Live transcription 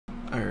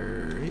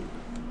Alright.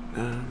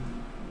 I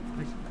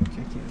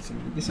can't seem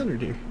to be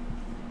centered here.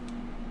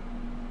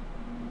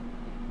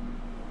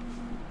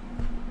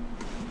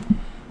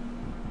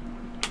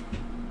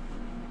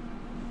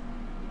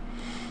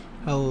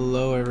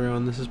 Hello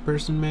everyone, this is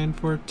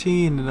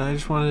PersonMan14 and I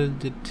just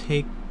wanted to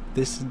take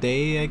this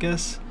day, I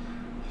guess,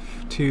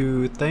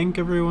 to thank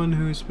everyone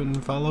who's been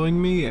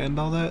following me and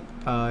all that.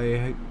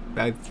 I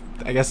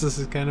guess this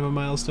is kind of a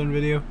milestone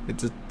video.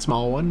 It's a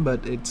small one,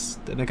 but it's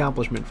an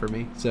accomplishment for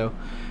me. So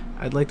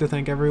I'd like to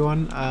thank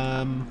everyone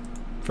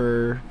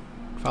for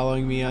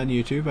following me on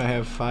YouTube. I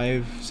have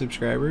 5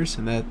 subscribers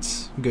and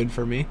that's good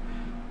for me.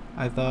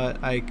 I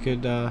thought I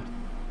could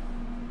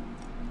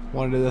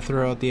wanted to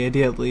throw out the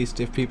idea, at least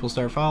if people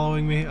start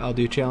following me, I'll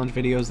do challenge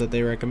videos that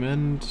they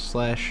recommend,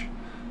 slash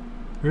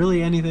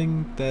really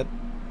anything that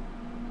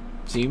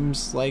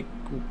seems like,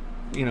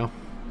 you know,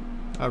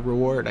 a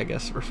reward, I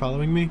guess, for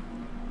following me.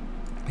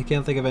 I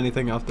can't think of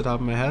anything off the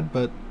top of my head,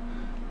 but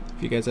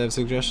if you guys have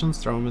suggestions,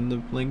 throw them in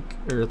the link,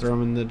 or throw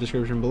them in the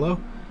description below.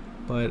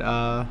 But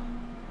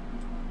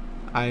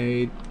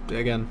I'd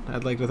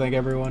like to thank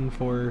everyone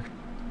for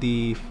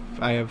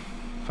I have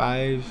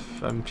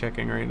 5, I'm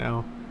checking right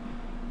now.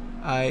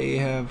 I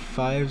have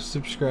 5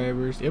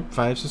 subscribers,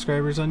 5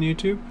 subscribers on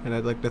YouTube, and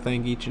I'd like to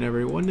thank each and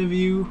every one of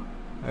you.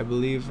 I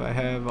believe I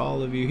have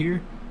all of you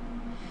here.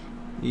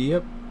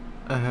 Yep,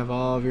 I have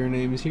all of your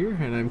names here,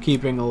 and I'm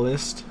keeping a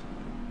list.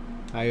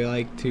 I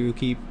like to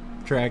keep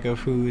track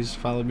of who's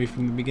followed me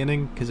from the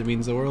beginning, because it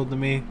means the world to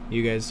me.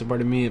 You guys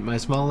supported me at my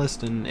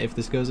smallest, and if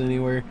this goes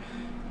anywhere,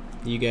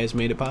 you guys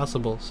made it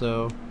possible.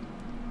 So,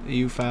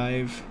 you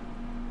 5,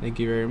 thank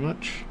you very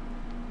much.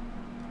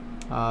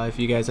 If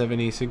you guys have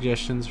any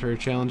suggestions for a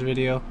challenge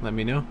video, let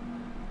me know.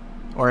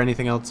 Or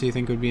anything else you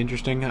think would be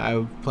interesting. I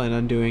would plan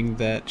on doing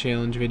that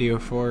challenge video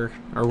for,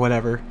 or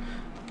whatever,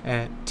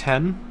 at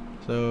 10.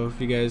 So if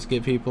you guys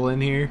get people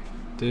in here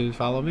to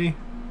follow me,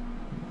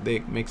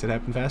 it makes it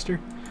happen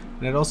faster.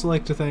 And I'd also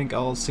like to thank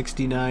all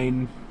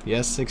 69,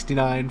 yes,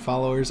 69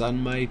 followers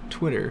on my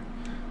Twitter.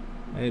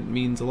 It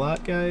means a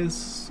lot,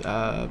 guys.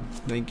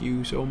 Thank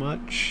you so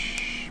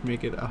much.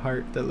 Make it a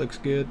heart that looks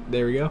good.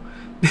 There we go.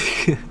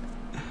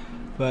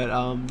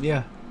 But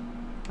yeah,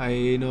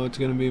 I know it's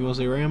gonna be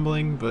mostly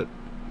rambling, but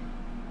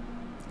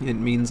it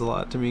means a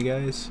lot to me,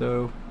 guys.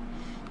 So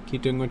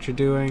keep doing what you're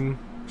doing.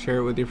 Share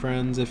it with your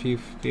friends if you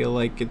feel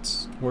like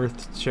it's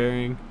worth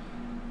sharing.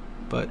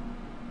 But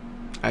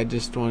I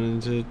just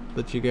wanted to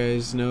let you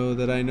guys know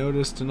that I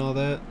noticed and all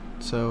that.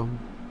 So,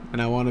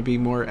 and I want to be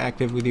more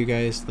active with you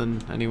guys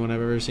than anyone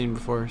I've ever seen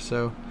before.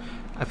 So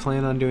I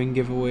plan on doing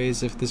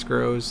giveaways if this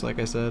grows. Like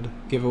I said,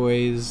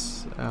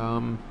 giveaways,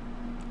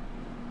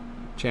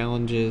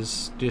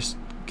 challenges, just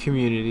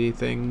community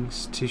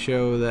things to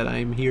show that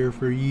I'm here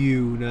for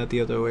you, not the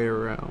other way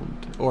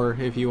around. Or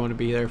if you want to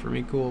be there for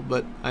me, cool,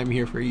 but I'm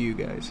here for you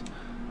guys.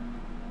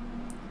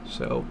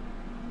 So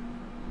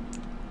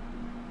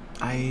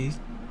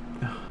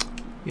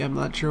yeah, I'm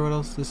not sure what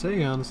else to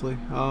say, honestly.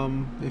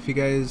 If you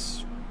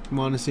guys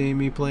want to see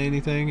me play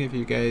anything, if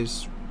you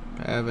guys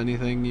have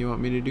anything you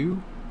want me to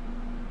do,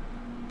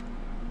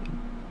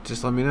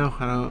 just let me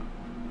know.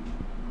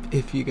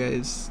 If you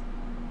guys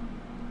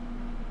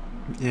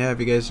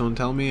don't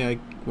tell me, I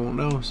won't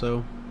know,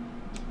 so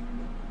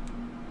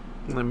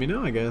let me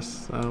know, I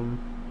guess.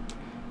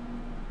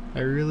 I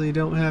really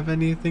don't have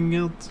anything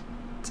else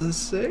to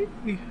say.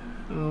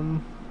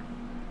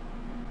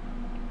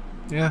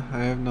 Yeah, I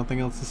have nothing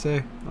else to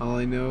say. All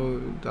I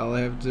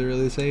have to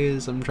really say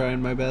is I'm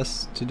trying my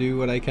best to do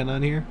what I can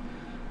on here.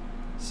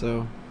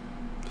 So,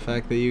 the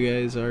fact that you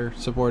guys are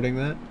supporting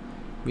that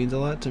means a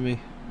lot to me.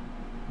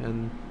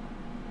 And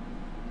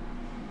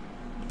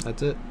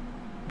that's it.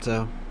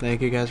 So,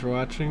 thank you guys for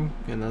watching,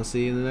 and I'll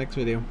see you in the next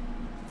video.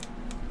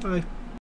 Bye.